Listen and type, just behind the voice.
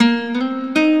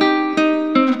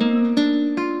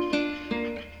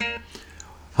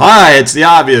Hi, it's the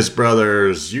Obvious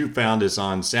Brothers. You found us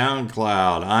on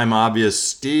SoundCloud. I'm Obvious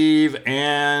Steve,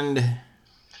 and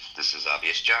This is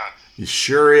Obvious John. he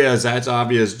sure is. That's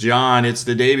Obvious John. It's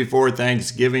the day before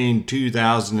Thanksgiving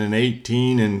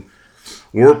 2018, and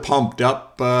we're pumped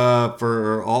up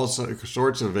for all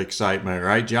sorts of excitement,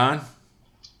 right, John?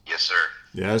 Yes, sir.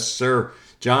 Yes, sir.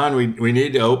 John, we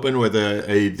need to open with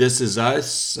a This Is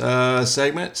Us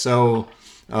segment. So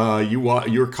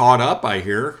you're caught up, I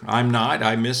hear. I'm not.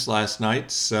 I missed last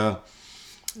night's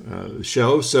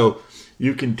show. So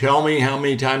you can tell me how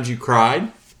many times you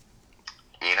cried?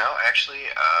 Actually,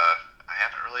 I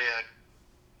haven't really.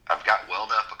 I've got welled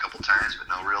up a couple times, but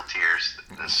no real tears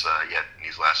yet.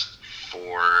 These last 3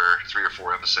 or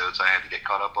 4 episodes, I had to get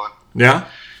caught up on. Yeah.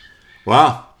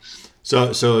 Wow.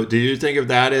 So do you think of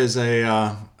that as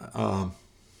a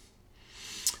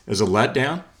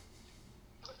letdown?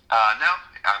 No,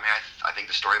 I mean, I think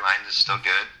the storyline is still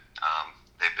good.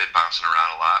 They've been bouncing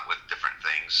around a lot with different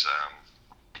things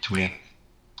between,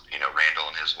 Randall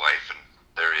and his wife and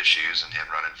their issues, and him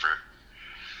running for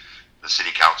the city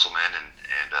councilman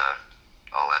and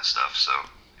all that stuff. So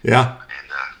Yeah.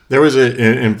 and There was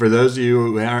and for those of you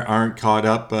who aren't caught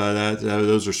up,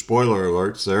 those are spoiler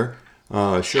alerts there.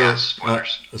 Sure. yeah,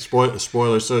 spoilers.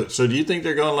 Spoiler. So do you think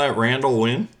they're going to let Randall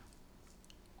win?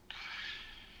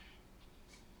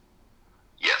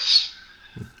 Yes,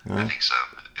 I think so.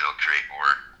 It'll create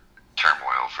more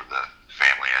turmoil for the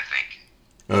family, I think.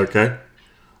 Okay.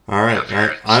 All right.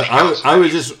 I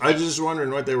was just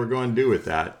wondering what they were going to do with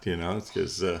that.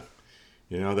 Because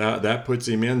that puts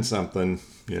him in something.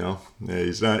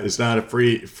 He's not. It's not a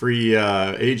free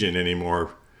agent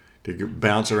anymore to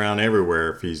bounce around everywhere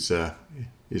if he's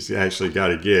actually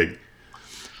got a gig.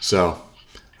 So.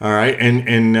 All right,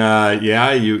 and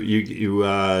yeah, you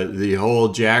the whole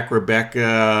Jack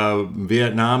Rebecca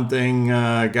Vietnam thing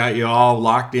got you all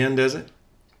locked in, does it?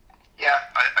 Yeah,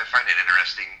 I find it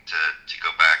interesting to go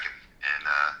back and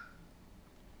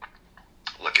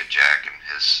look at Jack and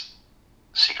his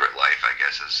secret life, I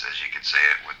guess, as you could say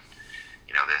it. When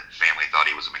the family thought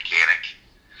he was a mechanic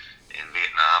in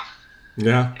Vietnam,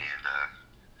 Yeah, and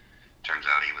turns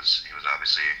out he was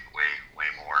obviously way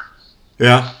more.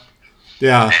 yeah,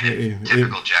 yeah. And in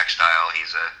typical Jack style,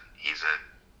 he's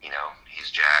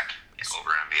Jack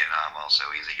over in Vietnam. Also,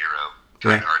 he's a hero,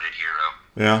 Yeah, kind-hearted hero.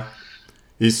 yeah.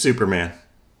 He's Superman.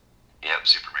 Yep,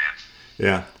 Superman.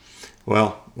 Yeah.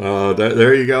 Well,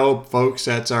 there you go, folks.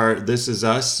 That's our This Is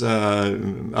Us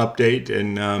update,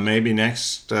 and maybe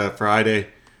next Friday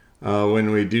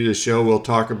when we do the show, we'll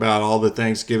talk about all the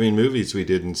Thanksgiving movies we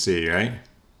didn't see. Right?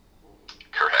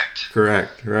 Correct.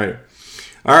 Correct. Right.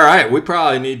 All right, we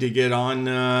probably need to get on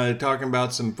talking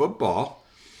about some football.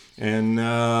 And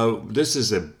this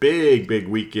is a big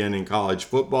weekend in college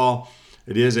football.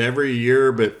 It is every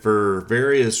year, but for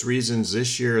various reasons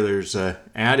this year there's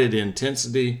added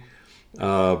intensity.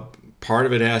 Part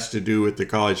of it has to do with the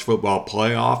college football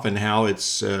playoff and how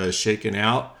it's shaken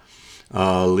out.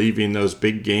 Leaving those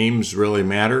big games really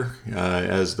matter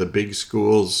as the big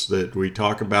schools that we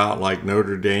talk about, like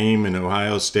Notre Dame and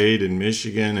Ohio State and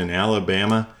Michigan and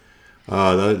Alabama,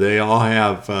 they all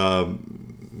have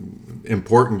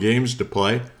important games to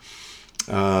play.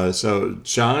 So,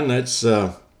 Sean, let's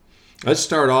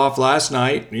start off. Last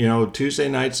night, Tuesday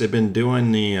nights they've been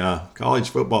doing the college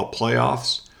football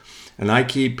playoffs. And I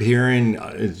keep hearing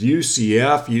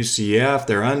UCF,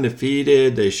 they're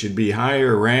undefeated. They should be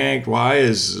higher ranked. Why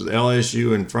is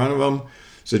LSU in front of them?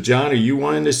 So, John, are you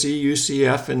wanting to see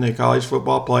UCF in the college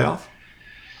football playoff?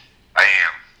 I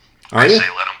am. Are I you? say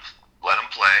let them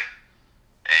play,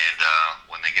 and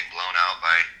when they get blown out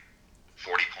by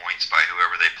 40 points by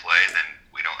whoever they play, then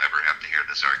we don't ever have to hear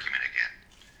this argument again.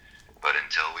 But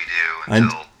until we do,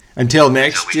 Until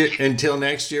next we year, keep- until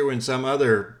next year when some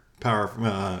other power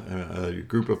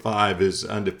group of five is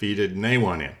undefeated and they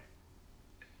want in.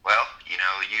 well,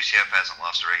 UCF hasn't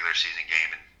lost a regular season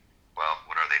game in, well,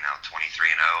 what are they now,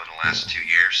 23-0 in the last 2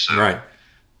 years? So, Right.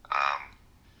 I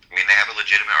mean, they have a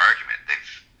legitimate argument. They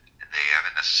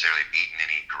haven't necessarily beaten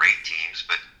any great teams,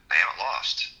 but they haven't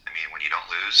lost. I mean, when you don't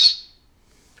lose,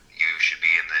 you should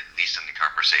be at least in the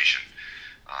conversation.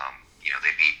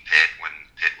 They beat Pitt when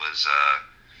Pitt was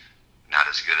not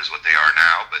as good as what they are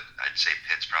now, but I'd say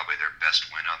Pitt's probably their best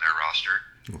win on their roster.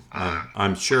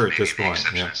 I'm sure at this Maybe the point.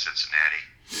 exception Yeah. of Cincinnati.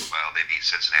 Well, they beat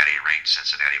Cincinnati, ranked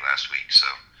Cincinnati last week, so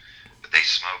but they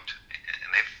smoked,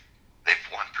 and they've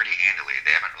won pretty handily.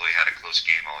 They haven't really had a close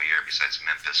game all year, besides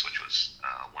Memphis, which was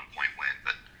a 1-point win.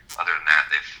 But other than that,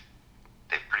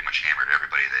 they've pretty much hammered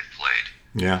everybody they've played.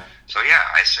 Yeah. So yeah,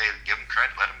 I say give them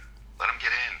credit. Let them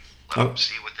get in. Let Oh. them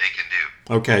see what they can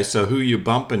do. Okay, so who you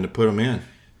bumping to put them in?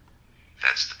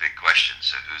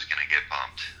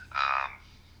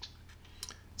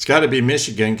 got to be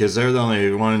Michigan because they're the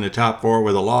only one in the top 4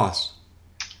 with a loss.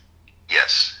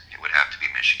 Yes, it would have to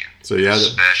be Michigan. So yeah,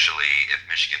 especially if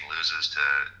Michigan loses to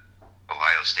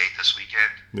Ohio State this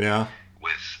weekend. Yeah.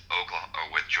 With Oklahoma or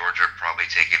with Georgia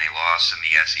probably taking a loss in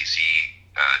the SEC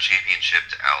championship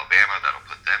to Alabama, that'll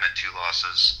put them at 2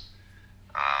 losses.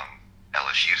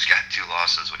 LSU's got 2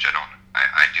 losses, which I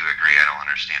do agree. I don't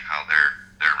understand how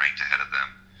they're ranked ahead of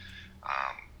them.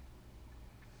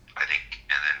 I think,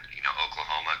 and then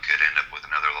Oklahoma could end up with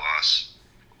another loss.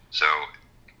 So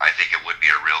I think it would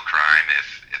be a real crime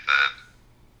if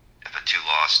a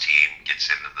 2-loss team gets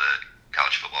into the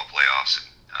college football playoffs and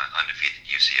undefeated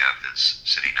UCF is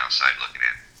sitting outside looking in.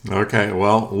 Okay,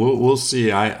 well, we'll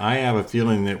see. I have a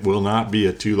feeling it will not be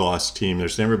a 2-loss team.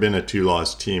 There's never been a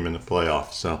 2-loss team in the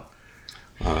playoffs, so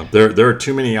there are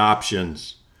too many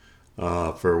options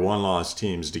for 1-loss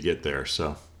teams to get there.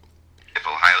 So, if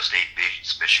Ohio State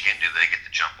beats Michigan, do they get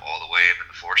to jump all the way into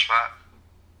the 4 spot?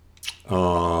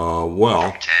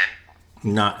 Well, from 10.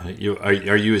 Not you. Are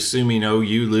you assuming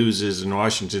OU loses and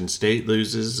Washington State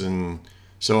loses and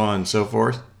so on and so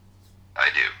forth? I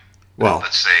do. Well,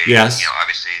 let's say yes.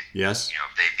 Obviously, yes. If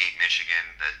they beat Michigan,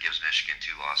 that gives Michigan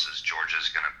 2 losses. Georgia's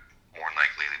going to more than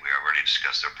likely, we already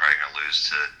discussed, they're probably going to lose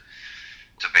to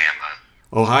Bama.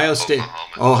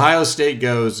 Ohio State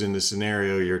goes in the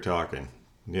scenario you're talking.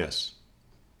 Yes.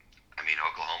 I mean,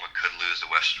 Oklahoma could lose to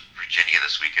West Virginia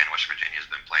this weekend. West Virginia's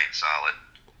been playing solid.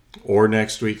 Or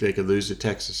next week they could lose to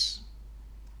Texas.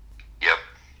 Yep,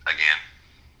 again.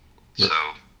 Yep. So,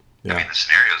 yeah. I mean, the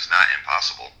scenario is not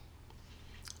impossible.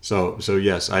 So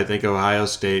yes, I think Ohio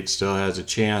State still has a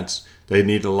chance. They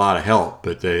need a lot of help,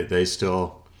 but they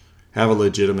still have a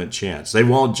legitimate chance. They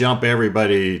won't jump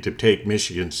everybody to take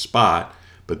Michigan's spot,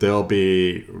 but they'll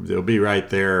be right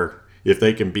there if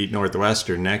they can beat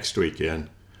Northwestern next weekend.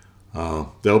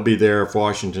 They'll be there if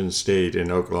Washington State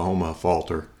and Oklahoma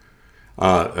falter.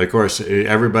 Of course,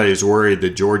 everybody's worried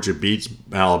that Georgia beats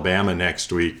Alabama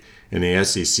next week, and the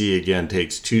SEC again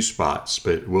takes 2 spots.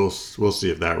 But we'll see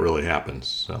if that really happens.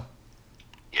 So,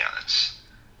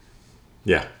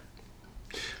 yeah.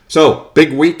 So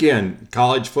big weekend,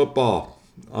 college football.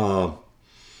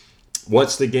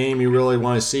 What's the game you really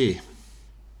want to see?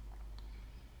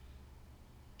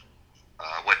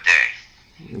 What day?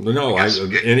 No,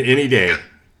 any day. We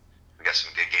got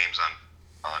some good games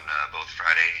on both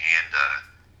Friday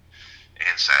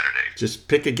and Saturday. Just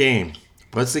pick a game.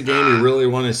 What's the game you really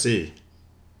want to see?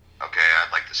 Okay,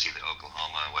 I'd like to see the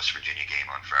Oklahoma-West Virginia game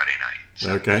on Friday night.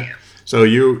 Okay, so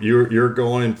you're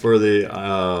going for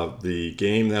the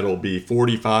game that'll be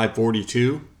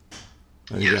 45-42?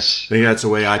 Yes. I think that's the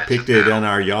way I picked it on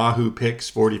our Yahoo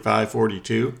picks,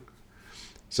 45-42.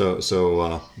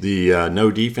 So the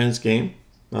no defense game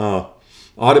ought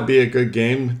to be a good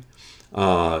game.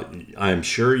 I'm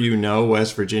sure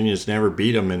West Virginia's never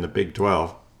beat them in the Big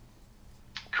 12.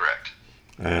 Correct.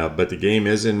 But the game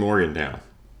is in Morgantown.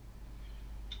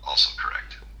 Also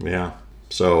correct. Yeah.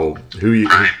 So who you?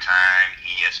 Prime time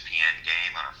ESPN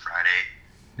game on a Friday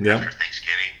after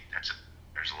Thanksgiving.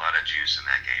 There's a lot of juice in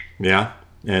that game. Yeah.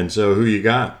 And so who you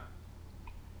got?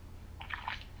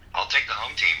 I'll take the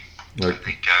home team. Okay. I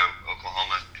think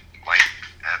Oklahoma might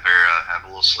have a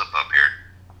little slip up here.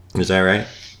 Is that right?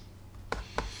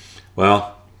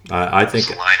 Well, I think.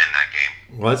 What's the line in that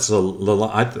game? What's the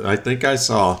I think I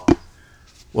saw.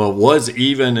 Well, it was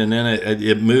even, and then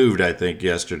it moved, I think,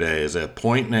 yesterday. Is it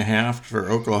 1.5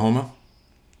 for Oklahoma?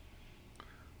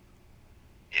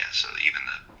 Yeah, so even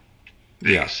the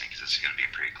Vegas thinks it's going to be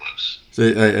pretty close. So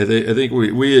I think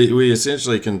we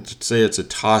essentially can say it's a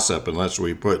toss-up unless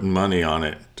we put money on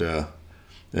it. And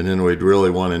then we'd really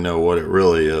want to know what it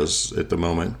really is at the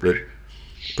moment. But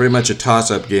pretty much a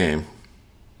toss-up game.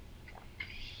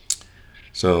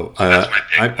 So I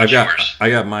got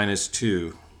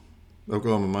 -2.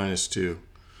 Oklahoma -2.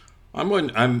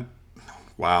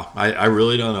 Wow. I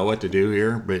really don't know what to do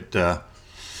here, but I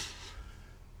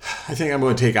think I'm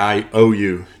going to take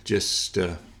OU just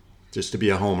to be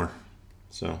a homer.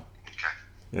 So okay.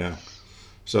 Yeah.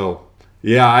 So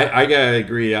yeah, I gotta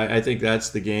agree. I think that's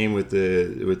the game with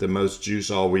the most juice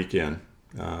all weekend.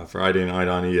 Friday night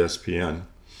on ESPN.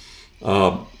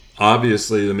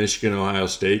 Obviously, the Michigan-Ohio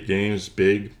State game is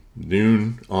big.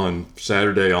 Noon on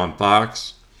Saturday on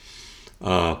Fox.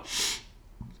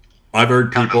 I've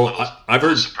heard people. I've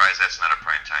heard. Surprised that's not a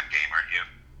primetime game, aren't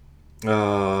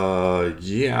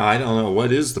you? Yeah, I don't know.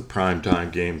 What is the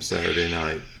primetime game Saturday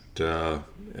night?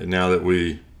 Now that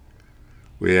we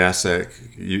asked that,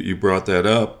 you brought that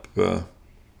up.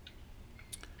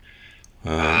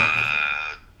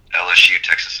 LSU,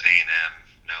 Texas A&M.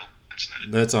 No, it's not.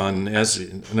 That's on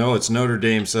No, it's Notre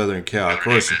Dame Southern Cal. Of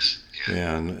course.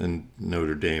 Yeah, and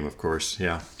Notre Dame, of course.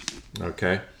 Yeah.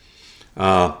 Okay.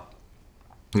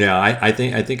 Yeah, I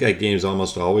think that game's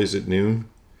almost always at noon.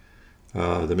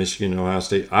 The Michigan Ohio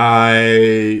State.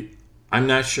 I'm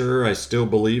not sure. I still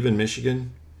believe in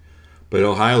Michigan, but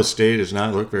Ohio State does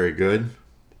not look very good.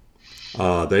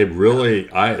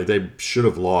 They should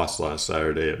have lost last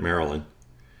Saturday at Maryland,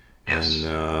 Yes.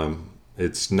 and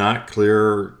it's not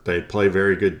clear they play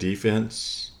very good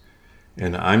defense,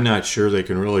 and I'm not sure they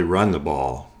can really run the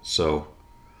ball. So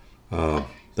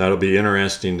that'll be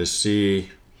interesting to see.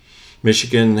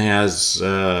 Michigan has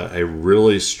a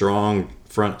really strong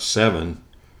front seven,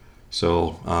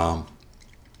 so I'm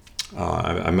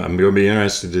going to be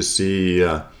interested to see.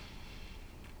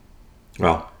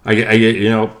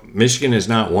 Michigan has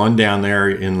not won down there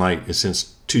in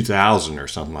since 2000 or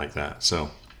something like that. So,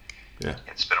 yeah,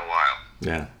 it's been a while.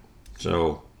 Yeah,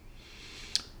 so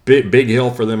big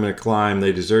hill for them to climb.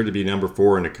 They deserve to be number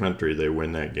 4 in the country. They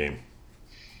win that game.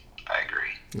 I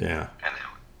agree. Yeah, and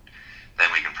then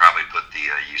we can probably put the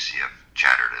UCF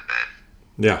chatter to bed.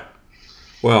 Yeah,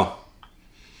 well.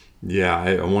 Yeah,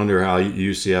 I wonder how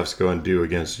UCF's going to do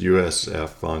against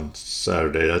USF on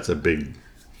Saturday. That's a big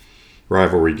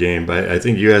rivalry game, but I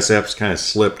think USF's kind of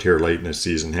slipped here late in the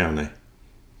season, haven't they?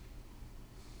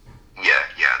 Yeah,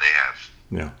 they have.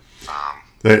 Yeah.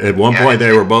 At one point,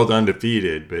 they were both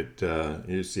undefeated, but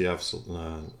UCF's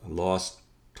lost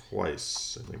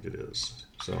twice, I think it is.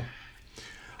 So,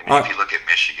 if you look at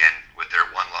Michigan, with their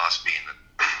one loss being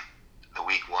the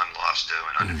week 1 loss to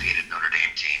an undefeated Notre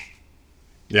Dame team.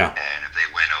 Yeah. And if they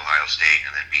win Ohio State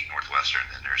and then beat Northwestern,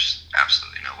 then there's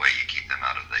absolutely no way you keep them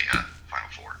out of the Final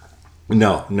Four.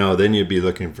 No, then you'd be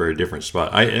looking for a different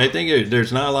spot. I think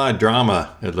there's not a lot of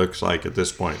drama, it looks like, at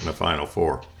this point in the Final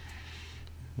Four.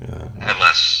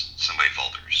 Unless somebody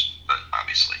falters, but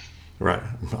obviously. Right.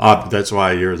 That's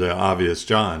why you're the obvious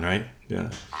John, right? Yeah.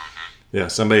 Mm-hmm. Yeah,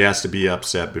 somebody has to be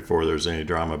upset before there's any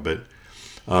drama. But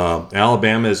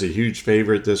Alabama is a huge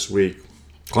favorite this week.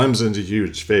 Clemson's a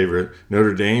huge favorite.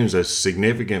 Notre Dame's a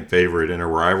significant favorite in a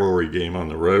rivalry game on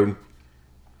the road.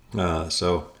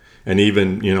 And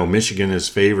even, Michigan is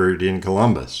favored in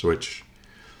Columbus, which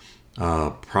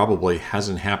probably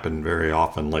hasn't happened very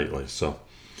often lately. So,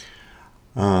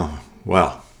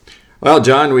 well,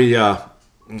 John, we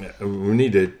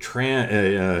need to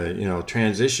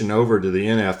transition over to the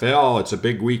NFL. It's a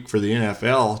big week for the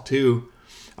NFL too.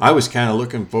 I was kind of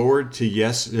looking forward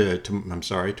to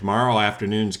tomorrow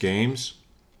afternoon's games,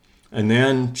 and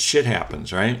then shit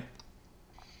happens, right?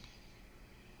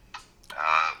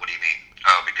 What do you mean?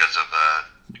 Oh, because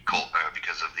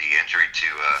of the injury to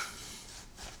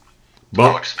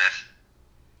Alex Smith.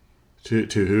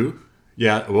 To who?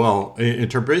 Yeah, well, and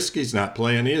Trubisky's not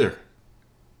playing either.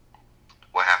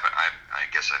 What happened? I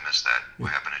guess I missed that.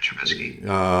 What happened to Trubisky?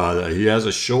 He has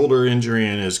a shoulder injury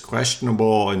and is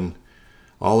questionable, and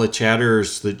all the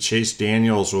chatters that Chase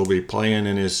Daniels will be playing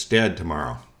in his stead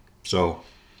tomorrow. So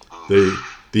the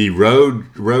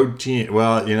road team,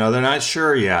 well, they're not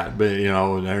sure yet, but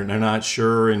they're not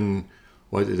sure. And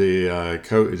what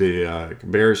the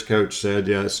Bears coach said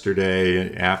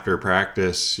yesterday after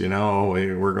practice,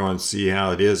 we're going to see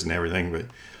how it is and everything. But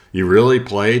you really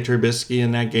play Trubisky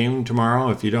in that game tomorrow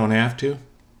if you don't have to,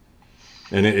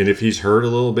 and if he's hurt a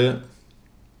little bit.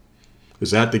 Is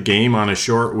that the game on a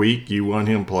short week you want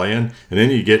him playing? And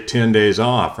then you get 10 days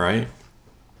off, right?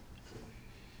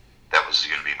 That was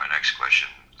going to be my next question.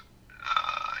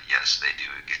 Yes, they do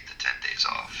get the 10 days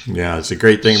off. Yeah, it's a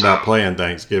great thing about playing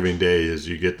Thanksgiving Day is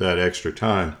you get that extra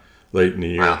time late in the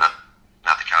year. Well,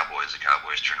 not the Cowboys. The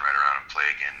Cowboys turn right around and play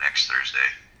again next Thursday.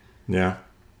 Yeah.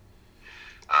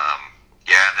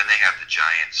 And then they have the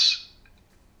Giants.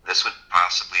 This would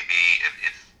possibly be,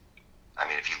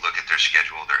 if you look at their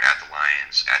schedule, they're at the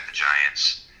Lions, at the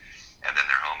Giants, and then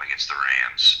they're home against the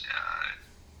Rams.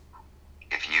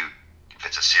 If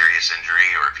it's a serious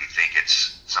injury, or if you think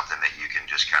it's something that you can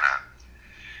just kind of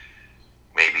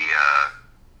maybe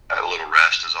a little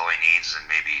rest is all he needs, and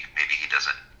maybe he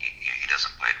doesn't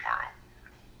play tomorrow.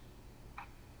 I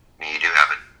mean, you do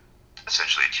have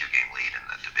essentially a 2-game lead in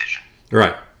the division.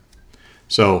 Right.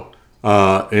 So,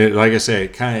 like I say,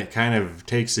 it kind of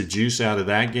takes the juice out of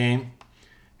that game.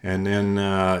 And then,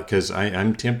 because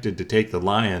I'm tempted to take the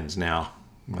Lions now.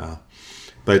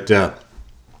 But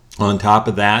on top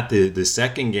of that, the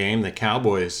second game, the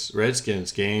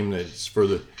Cowboys-Redskins game, that's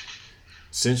for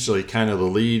essentially kind of the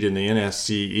lead in the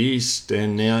NFC East.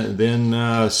 And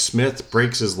then Smith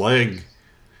breaks his leg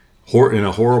in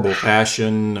a horrible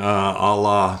fashion, a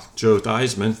la Joe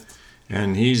Theismann.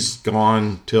 And he's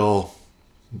gone till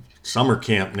summer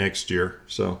camp next year.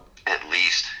 So at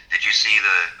least, did you see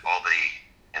all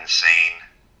the insane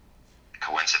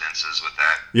coincidences with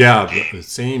that? yeah, Game? the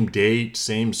same date,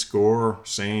 same score,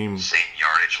 same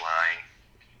yardage line.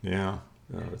 Yeah,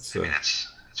 it's weird.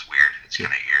 It's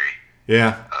kind of eerie.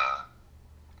 Yeah.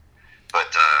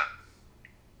 But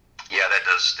yeah, that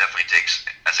does definitely takes.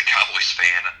 As a Cowboys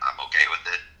fan, I'm okay with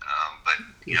it. But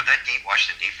that deep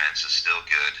Washington defense is still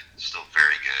good, still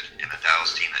very good. And the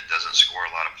Dallas team that doesn't score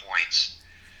a lot of points.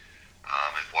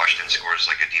 If Washington scores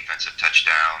like a defensive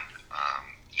touchdown,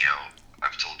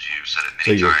 I've told you, said it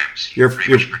many times. You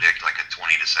pretty much predict like a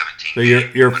 20-17. So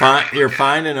you're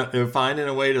finding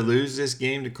a way to lose this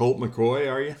game to Colt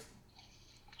McCoy, are you? It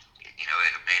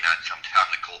may not come down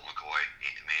to Colt McCoy.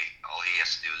 All he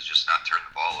has to do is just not turn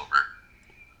the ball over.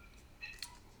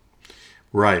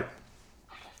 Right.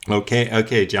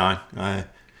 Okay, John.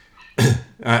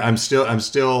 I'm still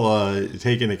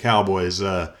taking the Cowboys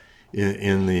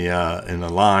in the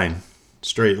line,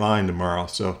 straight line tomorrow.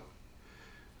 So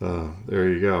there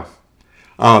you go.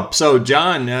 So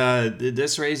John,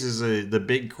 this raises the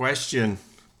big question.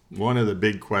 One of the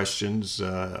big questions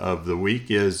of the week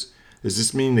is: does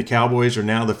this mean the Cowboys are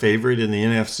now the favorite in the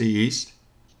NFC East?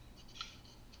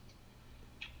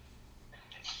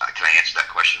 Can I answer that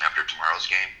question after tomorrow's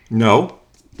game? No.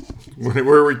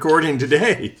 We're recording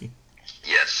today.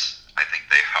 Yes, I think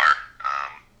they are.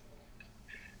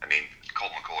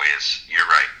 Colt McCoy you're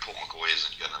right, Colt McCoy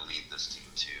isn't going to lead this team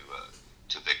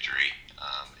to victory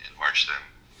and march them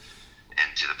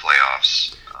into the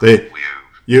playoffs.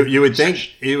 You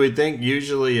would think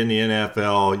usually in the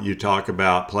NFL you talk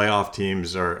about playoff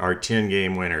teams are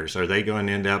 10-game winners. Are they going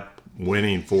to end up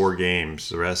winning 4 games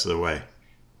the rest of the way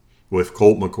with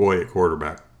Colt McCoy at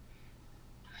quarterback?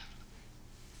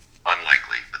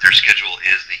 Unlikely, but their schedule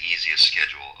is the easiest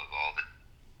schedule of all the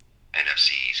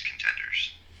NFC East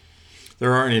contenders.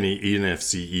 There aren't any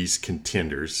NFC East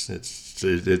contenders.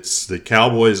 It's the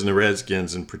Cowboys and the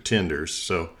Redskins and pretenders.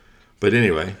 So, but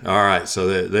anyway, all right.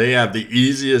 So they have the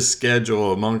easiest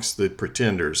schedule amongst the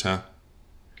pretenders, huh?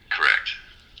 Correct.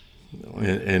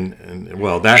 And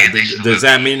well, does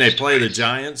that mean they play the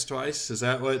Giants twice? Is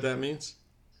that what that means?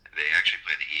 They actually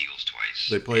play the Eagles twice.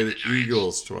 They play the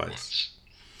Eagles twice.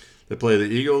 They play the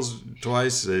Eagles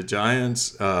twice, the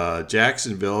Giants,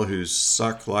 Jacksonville, who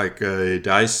suck like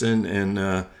Dyson,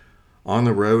 and on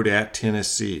the road at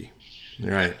Tennessee.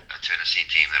 Right. A Tennessee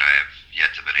team that I have yet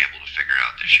to been able to figure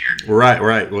out this year.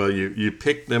 Right. Well, you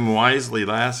picked them wisely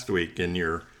last week, and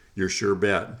you're sure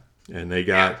bet, and they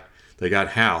got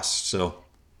housed. So,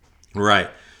 right.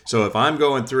 So if I'm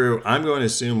going through, I'm going to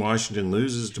assume Washington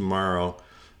loses tomorrow.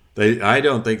 I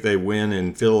don't think they win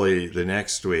in Philly the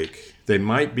next week. They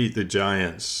might beat the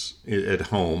Giants at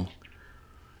home.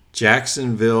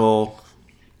 Jacksonville,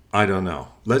 I don't know.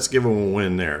 Let's give them a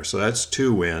win there. So that's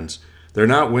 2 wins. They're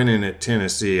not winning at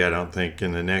Tennessee, I don't think,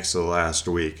 in the next to the last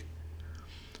week.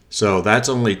 So that's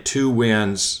only 2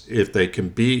 wins. If they can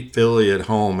beat Philly at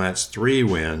home, that's 3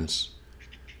 wins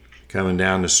coming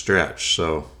down the stretch.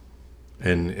 So,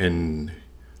 and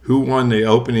who won the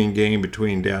opening game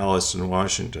between Dallas and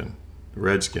Washington? The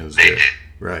Redskins did.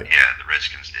 Right. Yeah, the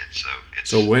Redskins did.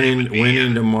 So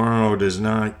winning tomorrow does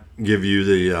not give you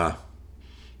the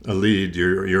a lead.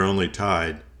 You're only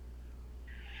tied.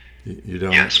 You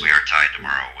don't. Yes, we are tied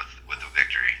tomorrow with a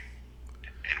victory,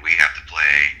 and we have to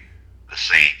play the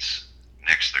Saints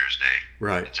next Thursday.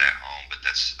 Right. It's at home, but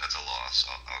that's a loss.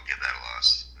 I'll give that a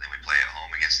loss. And then we play at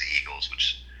home against the Eagles,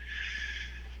 which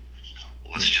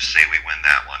let's just say we win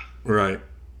that one. Right.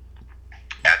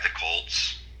 At the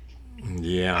Colts.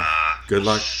 Yeah. Good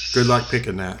luck. Good luck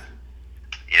picking that.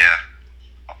 Yeah.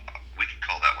 We can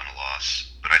call that one a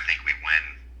loss, but I think we win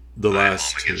the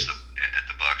last at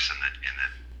the Bucks and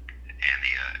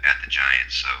at the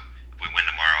Giants. So if we win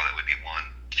tomorrow, that would be 1,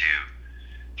 2,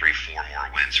 3, 4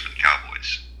 more wins for the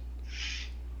Cowboys.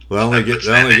 Well, they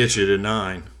only get you to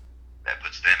 9. That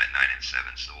puts them at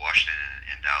 9-7. So Washington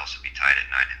and Dallas would be tied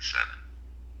at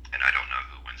 9-7, and I don't know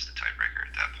who wins the tiebreaker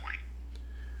at that point.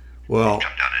 Well,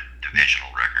 come down to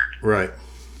divisional record. Right.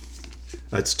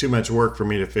 That's too much work for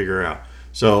me to figure out.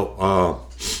 So,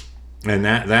 and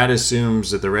that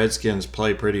assumes that the Redskins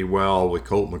play pretty well with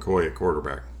Colt McCoy at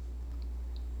quarterback.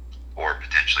 Or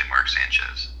potentially Mark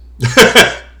Sanchez.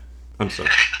 I'm sorry.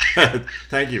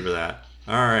 Thank you for that.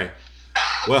 All right.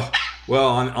 Well,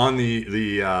 on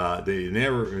the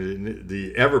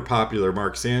ever popular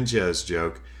Mark Sanchez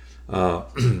joke,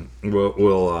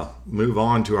 we'll move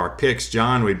on to our picks.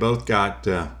 John, we both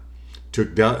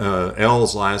took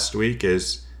L's last week,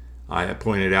 as I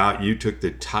pointed out. You took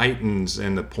the Titans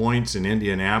and the points in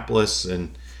Indianapolis,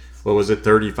 and what was it,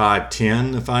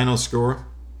 35-10, the final score.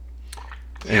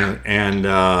 And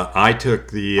I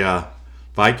took the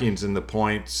Vikings in the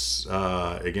points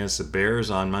against the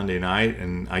Bears on Monday night,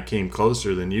 and I came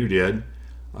closer than you did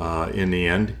in the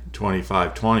end,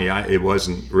 25-20. It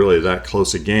wasn't really that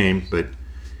close a game, but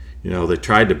they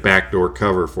tried to backdoor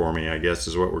cover for me, I guess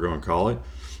is what we're going to call it.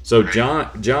 So,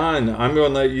 John, I'm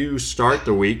going to let you start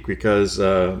the week because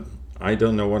I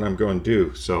don't know what I'm going to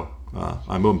do. So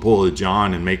I'm going to pull a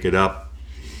John and make it up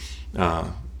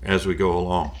as we go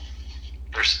along.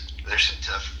 There's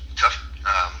some tough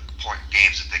point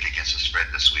games to pick against the spread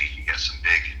this week. You got some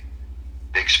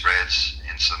big spreads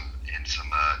and some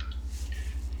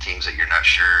teams that you're not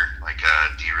sure. Like,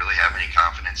 do you really have any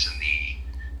confidence in the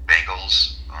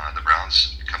Bengals? The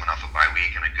Browns coming off a bye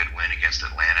week and a good win against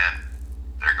Atlanta.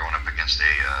 They're going up against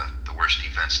the worst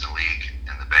defense in the league,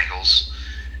 and the Bengals.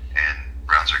 And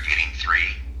Browns are getting 3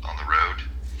 on the road.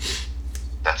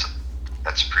 That's a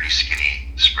pretty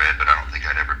skinny spread, but I don't think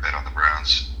I'd ever bet on the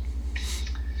Browns.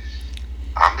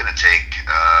 I'm going to take,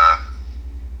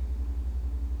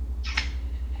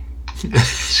 as you can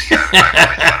see, I've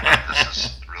really thought about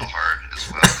this real hard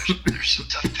as well. There's some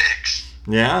tough picks.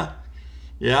 Yeah.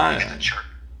 You got the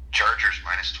Chargers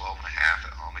minus 12.5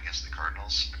 at home against the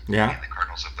Cardinals. Yeah. And the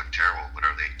Cardinals have looked terrible, but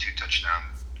are they 2 touchdown?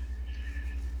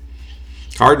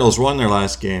 Cardinals won their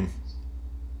last game.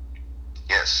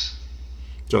 Yes.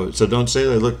 So don't say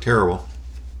they look terrible.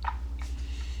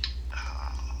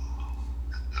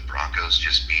 The Broncos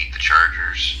just beat the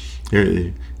Chargers.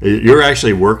 You're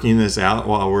actually working this out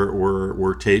while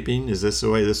we're taping. Is this the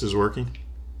way this is working?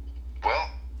 Well,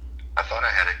 I thought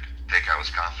I had a pick I was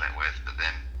confident with, but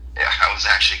then I was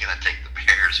actually going to take the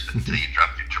Bears, but until you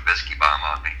dropped your Trubisky bomb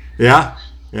on me. Yeah,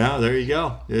 there you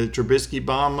go. The Trubisky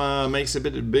bomb makes a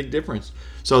big difference.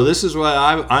 So this is what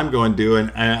I'm going to do,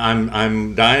 and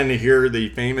I'm dying to hear the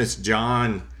famous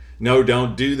John. No,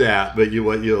 don't do that. But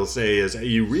what you'll say is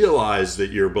you realize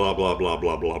that you're blah blah blah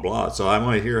blah blah blah. So I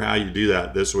want to hear how you do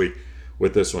that this week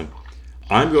with this one.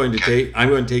 I'm going to take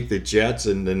the Jets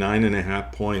and the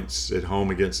 9.5 points at home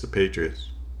against the Patriots.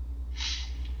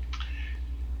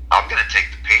 I'm going to take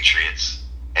the Patriots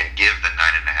and give the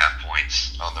 9.5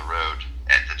 points on the road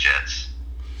at the Jets.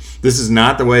 This is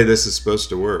not the way this is supposed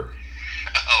to work.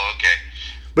 Oh, okay.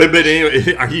 But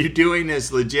anyway, are you doing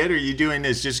this legit, or are you doing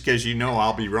this just because you know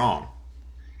I'll be wrong?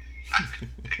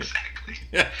 Exactly.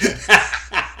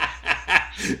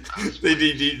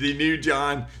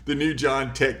 the new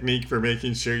John technique for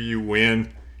making sure you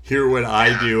win. Hear what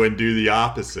I do and do the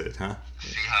opposite, huh?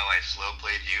 See how I slow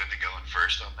played you into going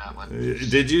first on that one?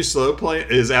 Did you slow play?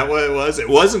 Is that what it was? It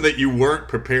wasn't that you weren't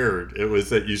prepared. It was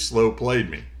that you slow played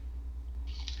me.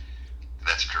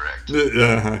 That's correct.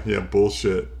 Yeah,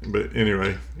 bullshit. But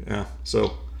anyway, yeah.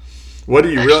 So, what do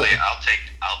you Actually, really? I'll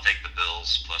take the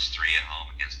Bills plus 3 at home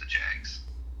against the Jags.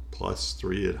 Plus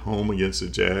 3 at home against the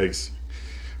Jags.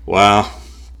 Wow.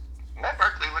 Matt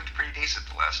Barkley looked pretty decent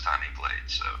the last time he played.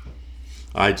 So.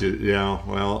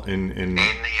 Well, and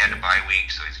he had a bye week,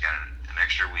 so he's got an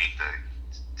extra week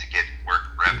to get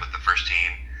rep with the first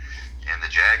team. And the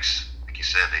Jags, like you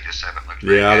said, they just haven't looked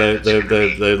very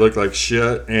good. They look like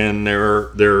shit, and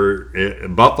they're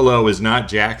Buffalo is not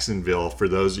Jacksonville for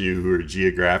those of you who are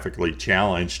geographically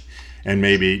challenged, and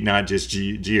maybe not just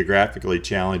geographically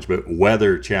challenged, but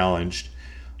weather challenged.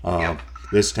 Yep.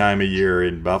 This time of year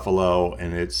in Buffalo,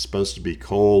 and it's supposed to be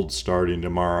cold starting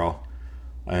tomorrow.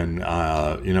 And,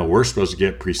 we're supposed to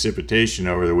get precipitation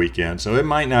over the weekend, so it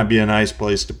might not be a nice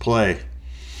place to play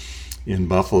in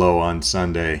Buffalo on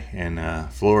Sunday. And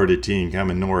Florida team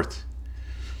coming north.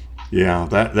 Yeah,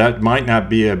 that might not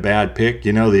be a bad pick.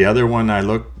 The other one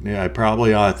I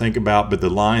probably ought to think about, but the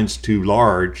line's too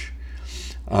large.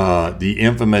 The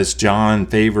infamous John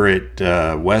favorite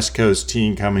West Coast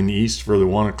team coming east for the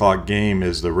 1 o'clock game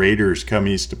is the Raiders come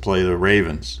east to play the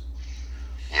Ravens.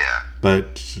 Yeah.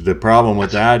 But the problem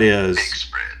with that is big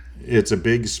spread. It's a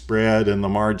big spread, and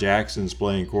Lamar Jackson's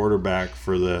playing quarterback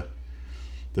for the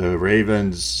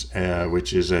Ravens,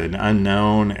 which is an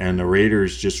unknown, and the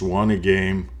Raiders just won a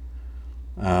game.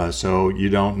 So you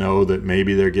don't know that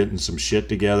maybe they're getting some shit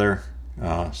together.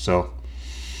 But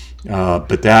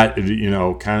that,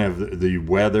 kind of the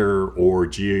weather or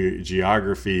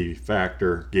geography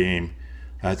factor game,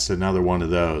 that's another one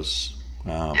of those.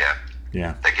 Yeah.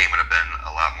 That game would have been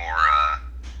a lot more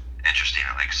interesting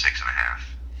at like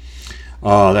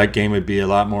 6.5. That game would be a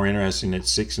lot more interesting at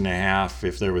 6.5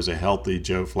 if there was a healthy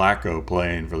Joe Flacco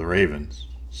playing for the Ravens.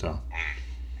 So,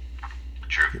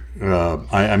 true.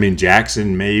 I mean,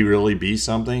 Jackson may really be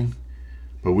something,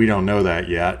 but we don't know that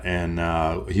yet. And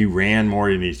he ran more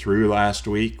than he threw last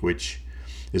week, which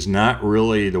is not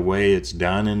really the way it's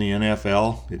done in the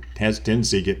NFL. It has a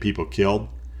tendency to get people killed.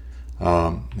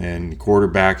 And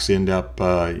quarterbacks end up,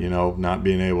 not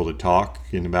being able to talk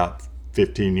in about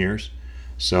 15 years.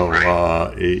 So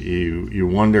you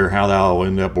wonder how that'll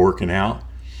end up working out.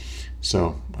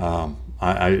 So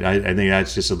I think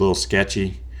that's just a little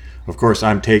sketchy. Of course,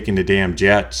 I'm taking the damn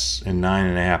Jets and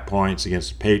 9.5 points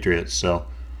against the Patriots. So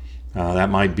that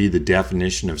might be the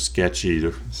definition of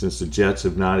sketchy, since the Jets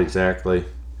have not exactly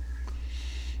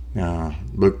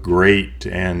looked great,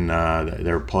 and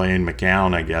they're playing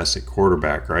McCown, I guess, at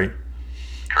quarterback, right?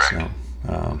 Correct.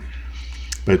 So,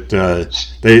 but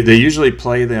they usually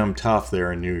play them tough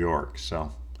there in New York,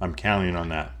 so I'm counting on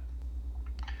that.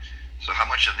 So how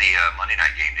much of the Monday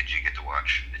night game did you get to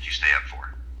watch? Did you stay up for?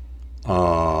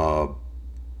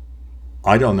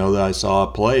 I don't know that I saw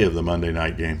a play of the Monday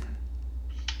night game.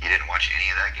 You didn't watch any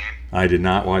of that game? I did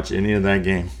not watch any of that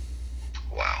game.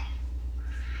 Wow.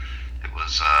 It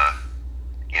was,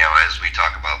 as we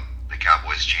talk about the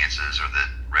Cowboys' chances or the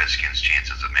Redskins'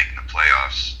 chances of making the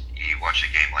playoffs, you watch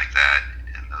a game like that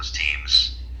and those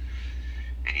teams,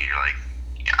 and you're like,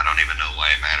 I don't even know why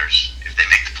it matters if they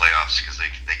make the playoffs, because they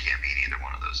can't beat either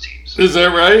one of those teams. Is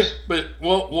that right? But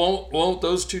won't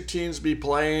those two teams be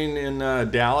playing in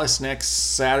Dallas next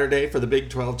Saturday for the Big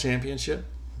 12 championship?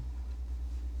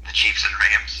 The Chiefs and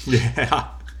Rams? Yeah.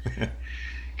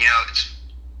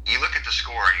 You look at the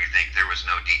score and you think there was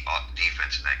no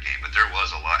defense in that game, but there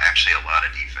was a lot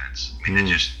of defense. I mean,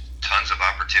 just tons of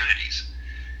opportunities,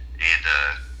 and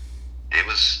it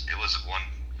was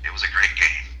a great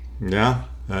game. Yeah,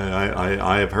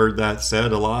 I have heard that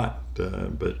said a lot,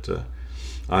 but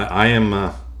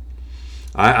I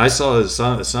saw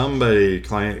somebody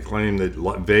claim that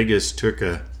Vegas took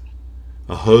a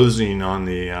hosing on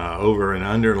the over and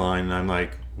under line, and I'm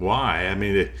like, why? I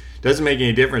mean, it doesn't make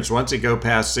any difference. Once they go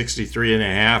past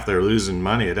 63.5, they're losing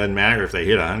money. It doesn't matter if they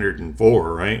hit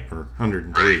 104, right, or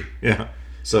 103. Right. Yeah.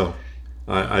 So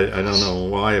I don't know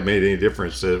why it made any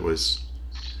difference. It was.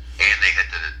 And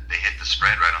they hit the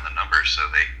spread right on the numbers, so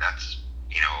that's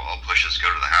all pushes go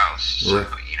to the house. So Right.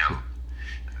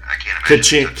 I can't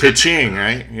imagine. Ka-ching,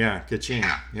 right? Yeah, ka-ching.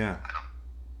 Yeah. I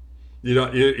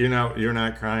don't. You're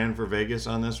not crying for Vegas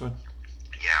on this one?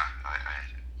 Yeah,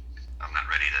 I'm not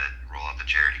ready to roll out the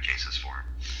charity cases for him.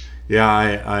 Yeah,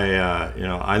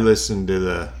 I listen to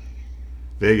the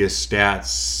Vegas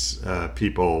stats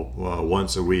people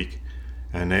once a week,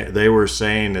 and they were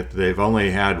saying that they've only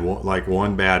had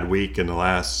one bad week in the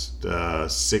last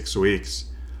 6 weeks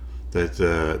that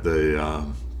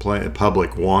the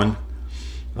public won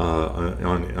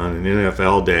on an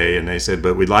NFL day, and they said,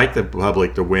 but we'd like the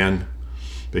public to win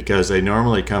because they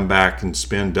normally come back and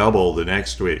spend double the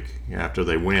next week after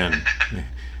they win.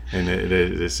 And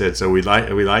they said, so we like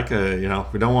we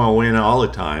don't want to win all the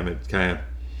time. It kind of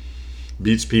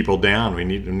beats people down. We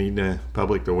need the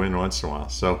public to win once in a while.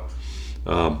 So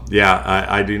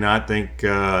I do not think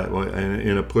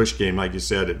in a push game, like you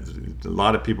said, a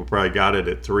lot of people probably got it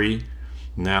at 3,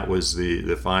 and that was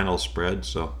the final spread.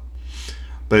 So,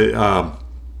 but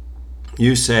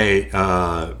you say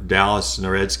Dallas and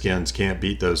the Redskins can't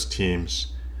beat those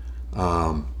teams.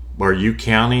 Are you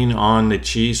counting on the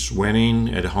Chiefs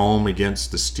winning at home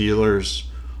against the Steelers,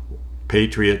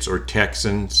 Patriots, or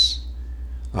Texans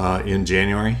in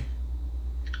January?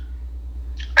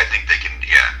 I think they can.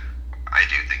 Yeah, I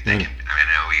do think they can. I mean, I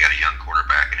know we got a young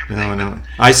quarterback and everything. No.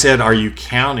 I said, are you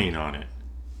counting on it?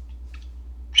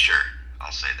 Sure,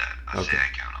 I'll say that. I'll say I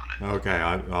count on it. Okay,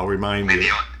 I'll remind you.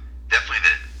 Definitely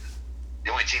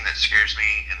the only team that scares me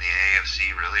in the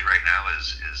AFC really right now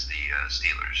is the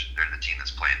Steelers. They're the team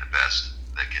that's playing the best.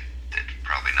 That could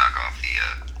probably knock off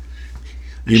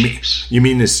the Chiefs. You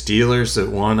mean the Steelers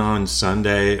that won on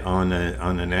Sunday on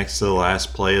the next to the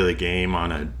last play of the game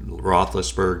on a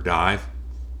Roethlisberger dive?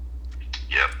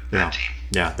 Yep, that team.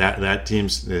 Yeah, that team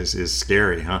is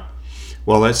scary, huh?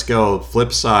 Well, let's go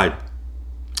flip side.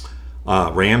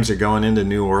 Rams are going into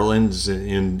New Orleans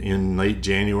in late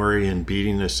January and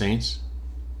beating the Saints.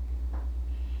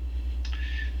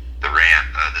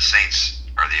 The Saints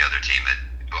are the other team that,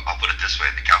 I'll put it this way,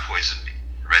 the Cowboys and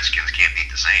Redskins can't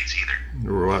beat the Saints either.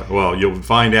 Well, you'll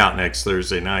find out next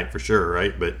Thursday night for sure,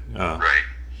 right? But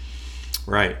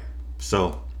right.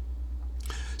 So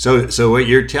what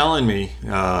you're telling me,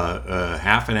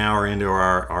 half an hour into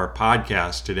our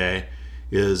podcast today,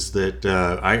 is that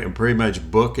I can pretty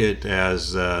much book it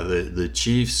as the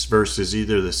Chiefs versus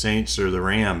either the Saints or the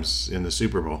Rams in the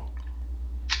Super Bowl.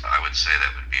 I would say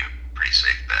that would be a pretty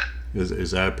safe bet.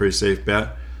 Is that a pretty safe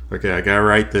bet? Okay, I gotta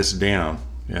write this down.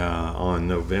 On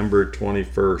November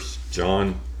 21st,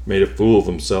 John made a fool of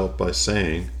himself by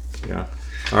saying,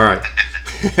 All right.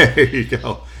 There you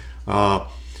go.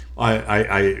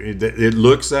 It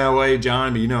looks that way,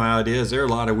 John, but you know how it is. There are a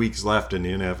lot of weeks left in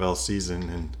the NFL season,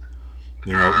 and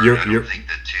I don't think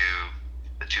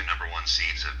the two number one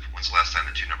seeds have. When's the last time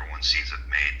the two number one seeds have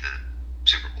made the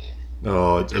Super Bowl?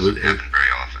 Oh, It doesn't happen very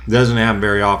often. doesn't happen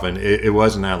very often. It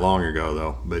wasn't that long ago,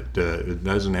 though, but it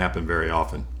doesn't happen very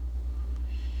often.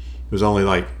 It was only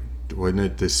like, wasn't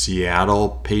it the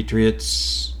Seattle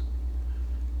Patriots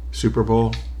Super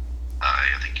Bowl? I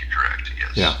think you're correct.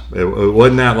 Yes. Yeah, it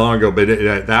wasn't that long ago, but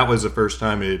that was the first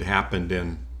time it had happened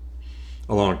in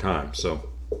a long time. So,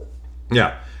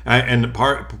 yeah, and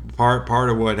part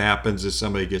of what happens is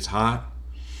somebody gets hot.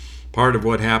 Part of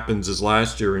what happens is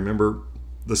last year, remember,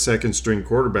 the second string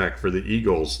quarterback for the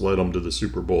Eagles led them to the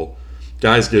Super Bowl.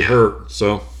 Guys get hurt,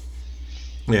 so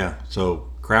yeah, so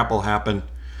crap will happen.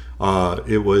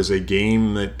 It was a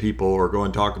game that people are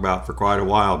going to talk about for quite a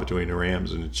while between the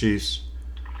Rams and the Chiefs,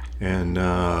 and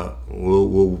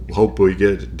we'll hope we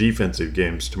get defensive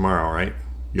games tomorrow, right?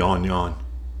 Yawn, yawn.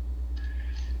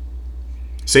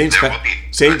 Saints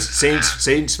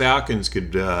Falcons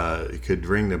could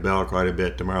ring the bell quite a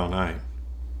bit tomorrow night.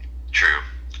 True.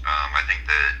 I think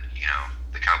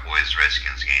the Cowboys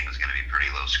Redskins game is going to be pretty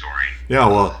low scoring. Yeah,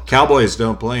 well, Cowboys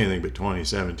don't play anything but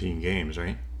 2017 games,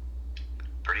 right?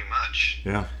 Pretty much.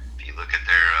 Yeah. If you look at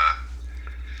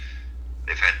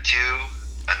they've had two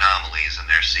anomalies in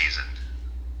their season,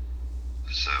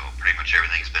 so pretty much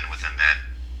everything's been within that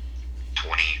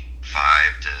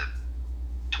 25 to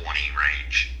 20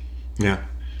 range. Yeah.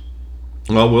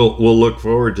 Well, we'll look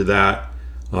forward to that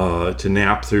to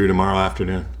nap through tomorrow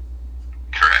afternoon.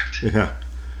 Correct. Yeah.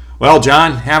 Well,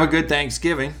 John, have a good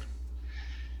Thanksgiving.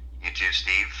 You too,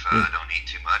 Steve. Don't eat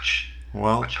too much.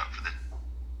 Well, watch out for the.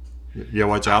 Yeah,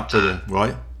 watch out for the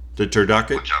what? The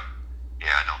turducken. Watch out. Yeah,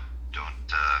 don't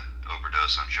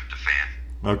overdose on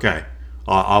tryptophan. Okay,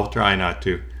 I'll try not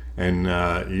to. And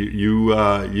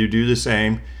you do the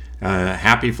same.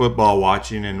 Happy football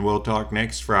watching, and we'll talk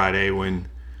next Friday when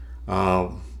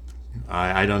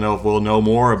I don't know if we'll know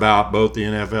more about both the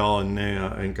NFL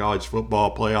and college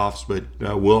football playoffs, but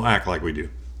we'll act like we do.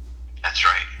 That's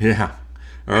right. Yeah.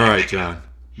 All right, John.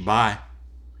 Bye.